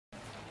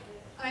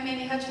I'm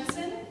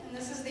Hutchinson, and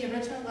this is the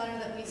original letter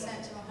that we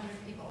sent to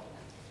 100 people.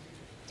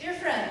 Dear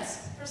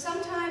friends, for some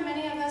time,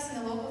 many of us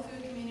in the local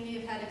food community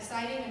have had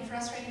exciting and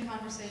frustrating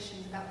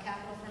conversations about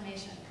capital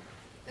formation.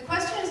 The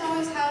question is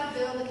always how to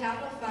build a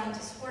capital fund to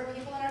support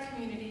people in our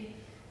community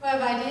who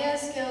have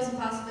ideas, skills, and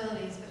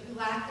possibilities, but who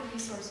lack the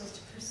resources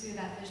to pursue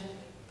that vision.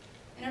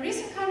 In a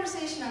recent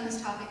conversation on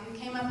this topic, we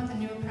came up with a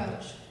new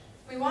approach.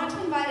 We want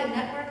to invite a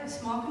network of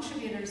small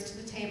contributors to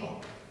the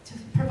table to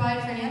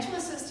provide financial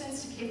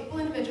assistance to capable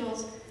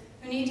individuals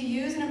who need to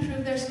use and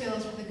improve their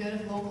skills for the good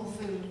of local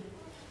food.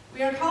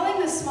 We are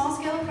calling this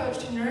small-scale approach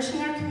to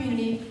nourishing our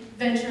community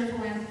venture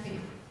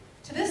philanthropy.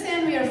 To this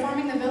end, we are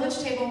forming the Village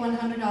Table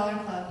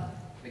 $100 Club.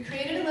 We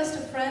created a list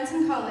of friends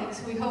and colleagues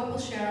who we hope will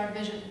share our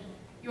vision.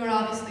 You are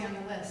obviously on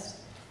the list.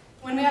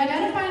 When we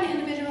identify an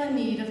individual in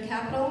need of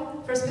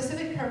capital for a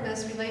specific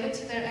purpose related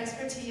to their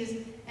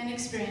expertise and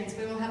experience,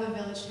 we will have a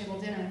Village Table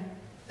dinner.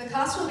 The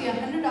cost will be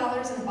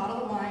 $100 and a bottle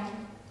of wine,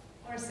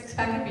 or a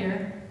six-pack of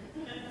beer.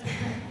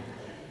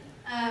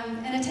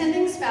 An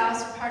attending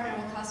spouse or partner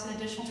will cost an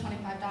additional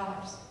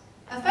 $25.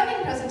 A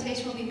funding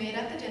presentation will be made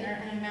at the dinner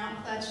and an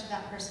amount pledged to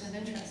that person of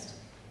interest.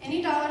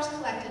 Any dollars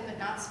collected but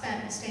not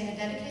spent will stay in a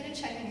dedicated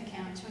checking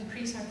account to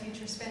increase our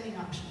future spending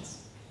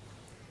options.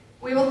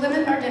 We will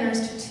limit our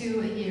dinners to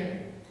 2 a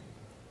year.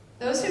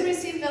 Those who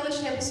receive Village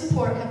Table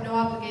support have no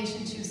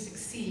obligation to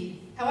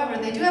succeed.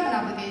 However, they do have an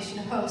obligation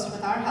to host,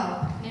 with our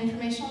help, an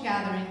informational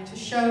gathering to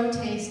show,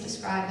 taste,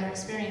 describe their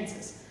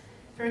experiences.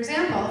 For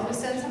example, if we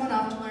send someone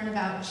off to learn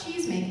about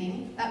cheese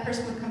making, that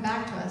person would come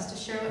back to us to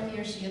share what he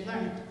or she had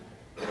learned.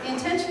 The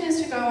intention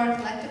is to grow our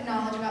collective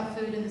knowledge about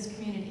food in this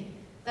community,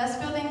 thus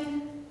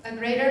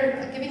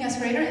giving us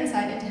greater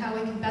insight into how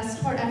we can best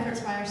support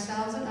efforts by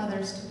ourselves and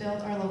others to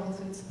build our local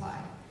food supply.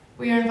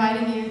 We are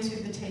inviting you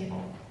to the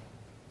table.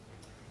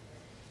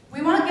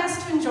 We want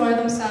guests to enjoy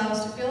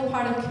themselves, to feel a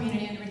part of the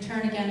community, and to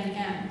return again and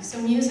again.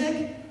 So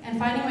music and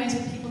finding ways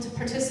for people to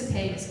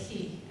participate is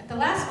key. At the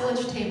last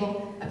Village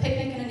Table, a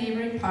picnic in a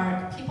neighboring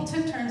park, people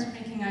took turns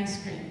making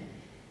ice cream,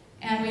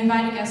 and we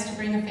invited guests to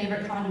bring a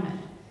favorite condiment.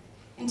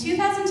 In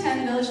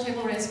 2010, Village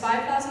Table raised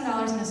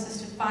 $5,000 and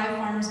assisted 5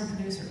 farmers and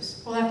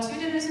producers. We'll have 2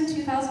 dinners in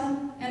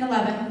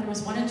 2011. There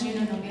was one in June,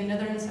 and there'll be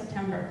another in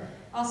September.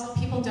 Also,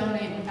 people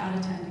donate without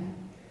attending.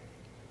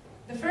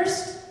 The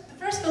first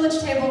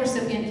Village Table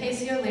recipient,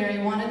 Casey O'Leary,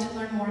 wanted to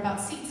learn more about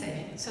seed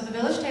saving, so the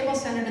Village Table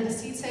sent her to the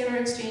Seed Saver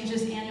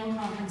Exchange's annual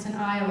conference in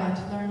Iowa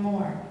to learn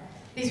more.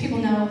 These people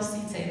know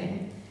seed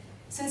saving.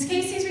 Since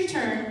Casey's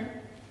return,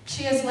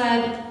 she has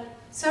led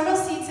several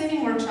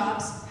seed-saving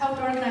workshops,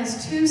 helped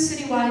organize 2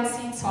 citywide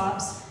seed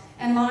swaps,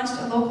 and launched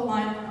a local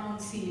line of her own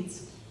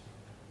seeds.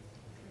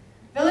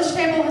 Village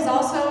Table has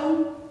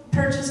also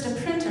purchased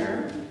a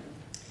printer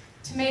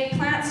to make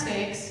plant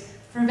stakes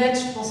for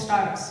vegetable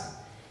starts.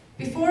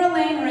 Before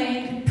Elaine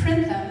Rain could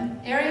print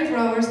them, area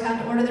growers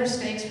had to order their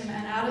stakes from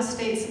an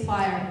out-of-state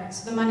supplier,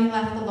 so the money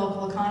left the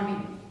local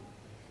economy.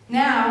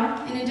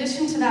 Now, in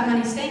addition to that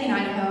money staying in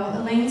Idaho,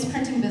 Elaine's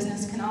printing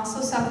business can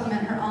also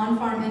supplement her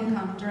on-farm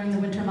income during the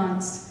winter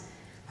months.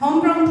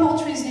 Homegrown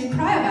Poultry's new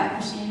cryovac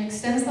machine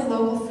extends the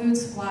local food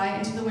supply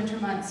into the winter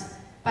months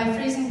by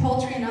freezing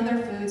poultry and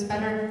other foods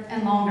better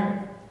and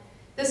longer.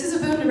 This is a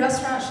boon to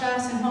restaurant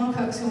chefs and home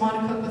cooks who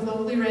want to cook with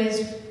locally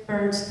raised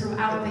birds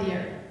throughout the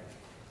year.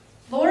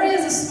 Lori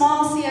is a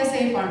small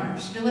CSA farmer.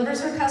 She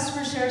delivers her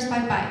customer shares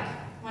by bike.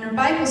 When her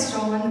bike was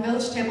stolen, the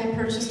Village Table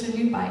purchased a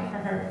new bike for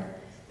her.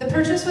 The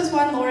purchase was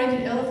one Lori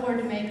could ill afford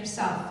to make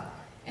herself.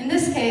 In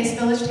this case,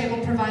 Village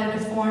Table provided a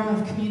form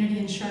of community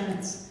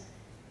insurance.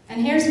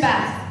 And here's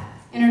Beth,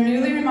 in her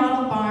newly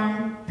remodeled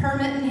barn,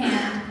 permit in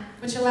hand,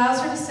 which allows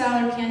her to sell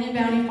her Canyon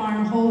Bounty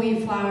Farm whole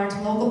wheat flour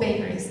to local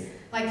bakeries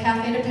like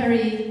Café de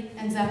Paris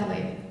and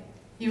Zeppeli.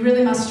 You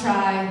really must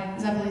try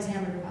Zeppeli's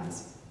hamburger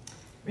buns.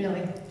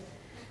 Really.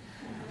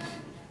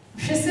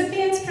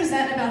 Recipients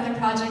present about their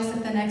projects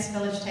at the next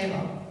Village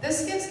Table.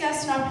 This gives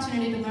guests an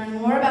opportunity to learn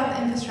more about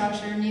the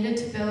infrastructure needed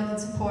to build and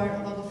support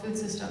a local food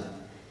system.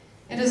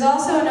 It is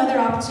also another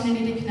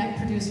opportunity to connect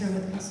producer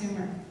with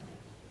consumer.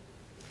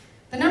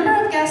 The number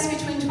of guests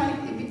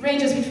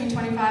ranges between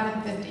 25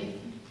 and 50.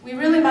 We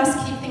really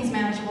must keep things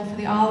manageable for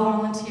the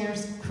all-volunteer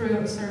crew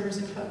of servers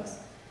and cooks.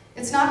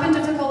 It's not been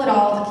difficult at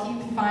all to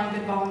keep and find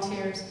good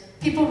volunteers.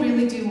 People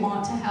really do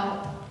want to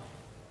help.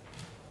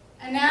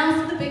 And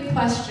now for the big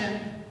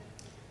question.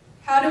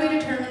 How do we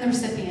determine the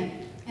recipient?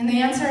 And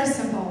the answer is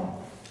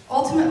simple.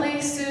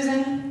 Ultimately,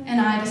 Susan and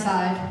I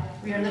decide.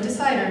 We are the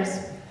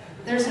deciders.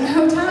 There's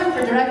no time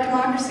for direct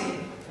democracy.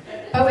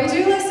 But we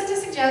do listen to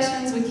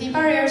suggestions, we keep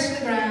our ears to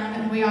the ground,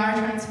 and we are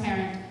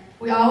transparent.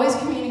 We always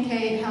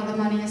communicate how the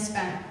money is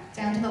spent,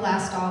 down to the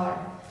last dollar.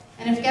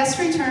 And if guests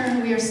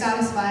return, we are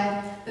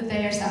satisfied that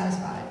they are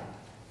satisfied.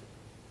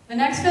 The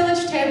next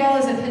Village Table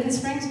is at Hidden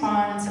Springs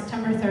Barn on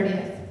September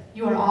 30th.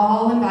 You are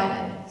all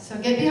invited, so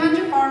get behind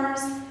your farmers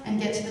and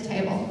get to the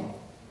table.